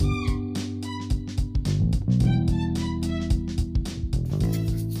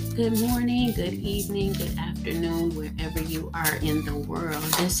Good morning, good evening, good afternoon, wherever you are in the world.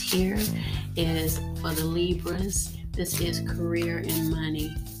 This here is for the Libras. This is career and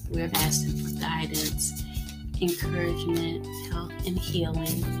money. We're asking for guidance, encouragement, health, and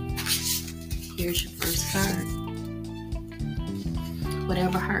healing. Here's your first card.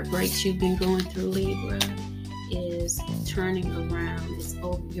 Whatever heartbreaks you've been going through, Libra, is turning around.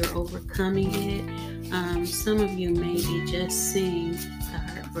 You're overcoming it. Some of you may be just seeing the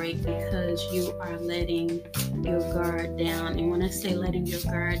heartbreak because you are letting your guard down. And when I say letting your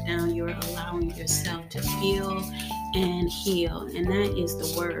guard down, you're allowing yourself to feel and heal. And that is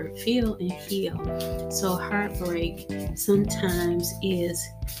the word, feel and heal. So heartbreak sometimes is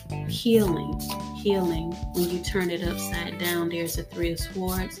healing. When you turn it upside down, there's a Three of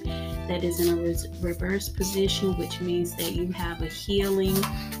Swords that is in a reverse position, which means that you have a healing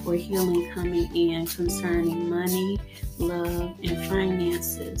coming in concerning money, love, and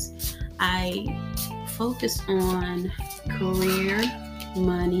finances. I focus on career,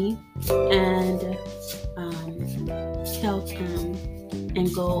 money, and health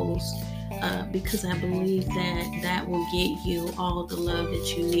and goals. Because I believe that will get you all the love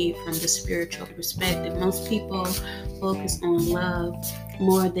that you need from the spiritual perspective. Most people focus on love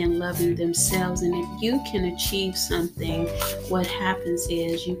more than loving themselves. And if you can achieve something, what happens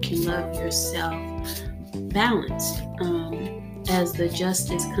is you can love yourself balanced as the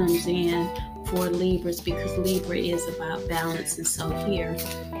justice comes in for Libras, because Libra is about balance. And so here,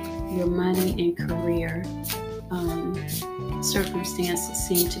 your money and career circumstances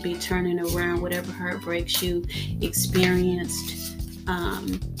seem to be turning around. Whatever heartbreaks you experienced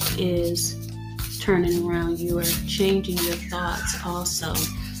is turning around. You are changing your thoughts also.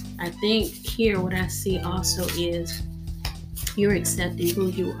 I think here what I see also is you're accepting who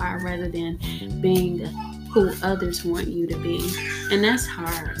you are rather than being who others want you to be. And that's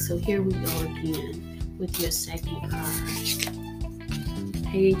hard. So here we go again with your second card.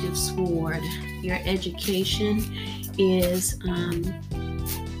 Page of Swords. Your education is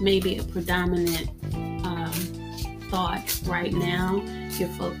maybe a predominant thought right now. You're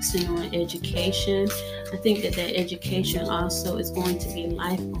focusing on education. I think that education also is going to be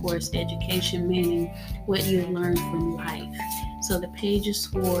life course education, meaning what you learn from life. So the Page of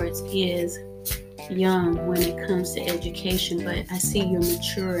Swords is young when it comes to education, but I see you're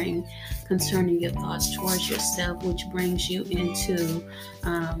maturing concerning your thoughts towards yourself, which brings you into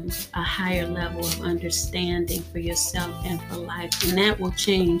a higher level of understanding for yourself and for life. And that will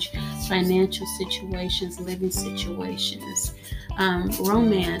change financial situations, living situations.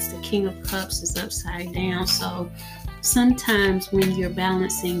 Romance, the King of Cups is upside down. So sometimes when you're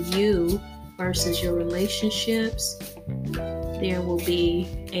balancing you versus your relationships, there will be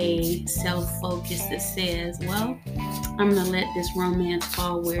a self-focus that says, well, I'm going to let this romance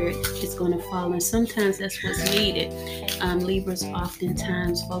fall where it's going to fall. And sometimes that's what's needed. Libras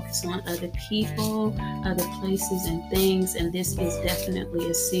oftentimes focus on other people, other places and things. And this is definitely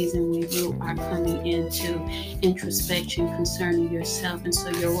a season where you are coming into introspection concerning yourself. And so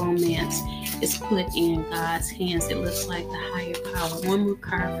your romance is put in God's hands. It looks like the higher power. One more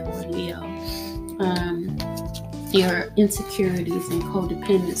card for Leo. Your insecurities and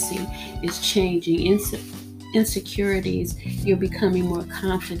codependency is changing. Insecurities, you're becoming more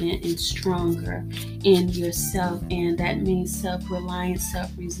confident and stronger in yourself, and that means self-reliance,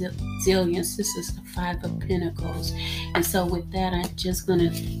 self-resilience. This is the Five of Pentacles. And so with that, I'm just going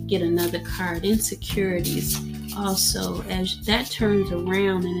to get another card. Insecurities also, as that turns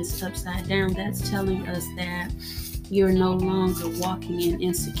around and it's upside down, that's telling us that you're no longer walking in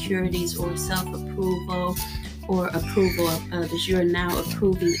insecurities or self-approval or approval of others. You're now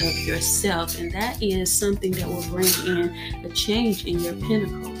approving of yourself, and that is something that will bring in a change in your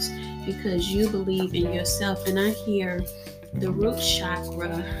pentacles because you believe in yourself. And I hear the root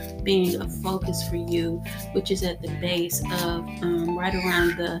chakra being a focus for you, which is at the base of right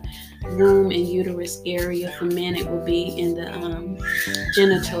around the womb and uterus area. For men, it will be in the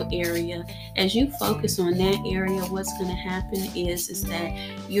genital area. As you focus on that area, what's going to happen is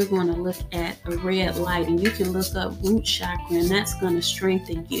that you're going to look at a red light, and you can look up root chakra, and that's going to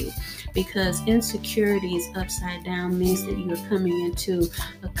strengthen you, because insecurities upside down means that you're coming into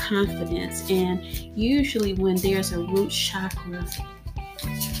a confidence. And usually when there's a root chakra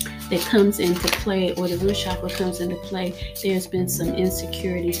that comes into play, or the root chakra comes into play, there's been some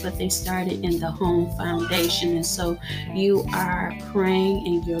insecurities, but they started in the home foundation. And so you are praying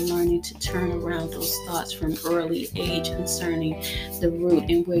and you're learning to turn around those thoughts from early age concerning the root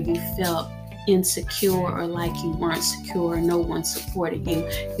and where you felt insecure or like you weren't secure, no one supported you.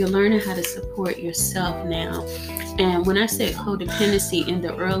 You're learning how to support yourself now. And when I said codependency in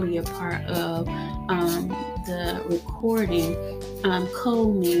the earlier part of the recording,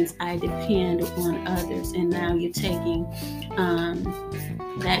 co means I depend on others, and now you're taking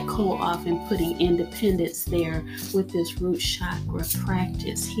that co off and putting independence there with this root chakra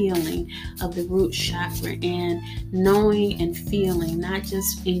practice, healing of the root chakra, and knowing and feeling not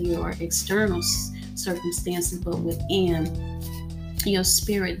just in your external circumstances but within your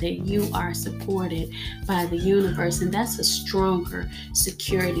spirit that you are supported by the universe. And that's a stronger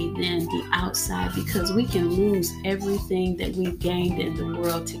security than the outside, because we can lose everything that we've gained in the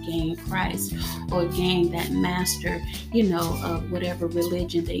world to gain Christ or gain that master, of whatever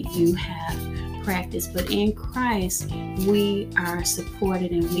religion that you have practiced. But in Christ, we are supported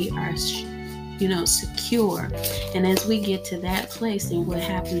and we are secure. And as we get to that place, then what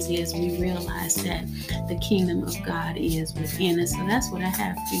happens is we realize that the kingdom of God is within us. So that's what I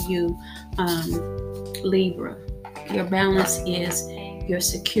have for you, Libra. Your balance is your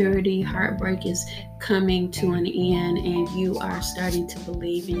security. Heartbreak is coming to an end, and you are starting to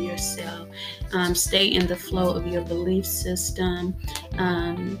believe in yourself. Stay in the flow of your belief system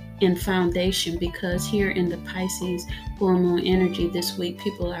and foundation, because here in the Pisces full moon energy this week,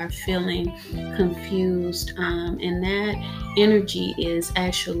 people are feeling confused, and that energy is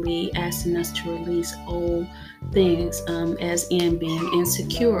actually asking us to release old things, as in being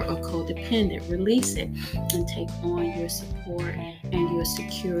insecure or codependent. Release it and take on your support and your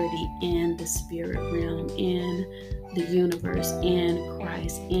security in the spirit realm, in the universe, in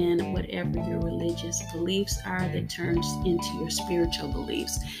Christ, in whatever your religious beliefs are that turns into your spiritual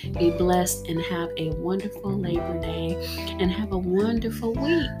beliefs. Be blessed and have a wonderful Labor Day, and have a wonderful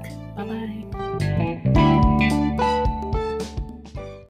week. Bye-bye.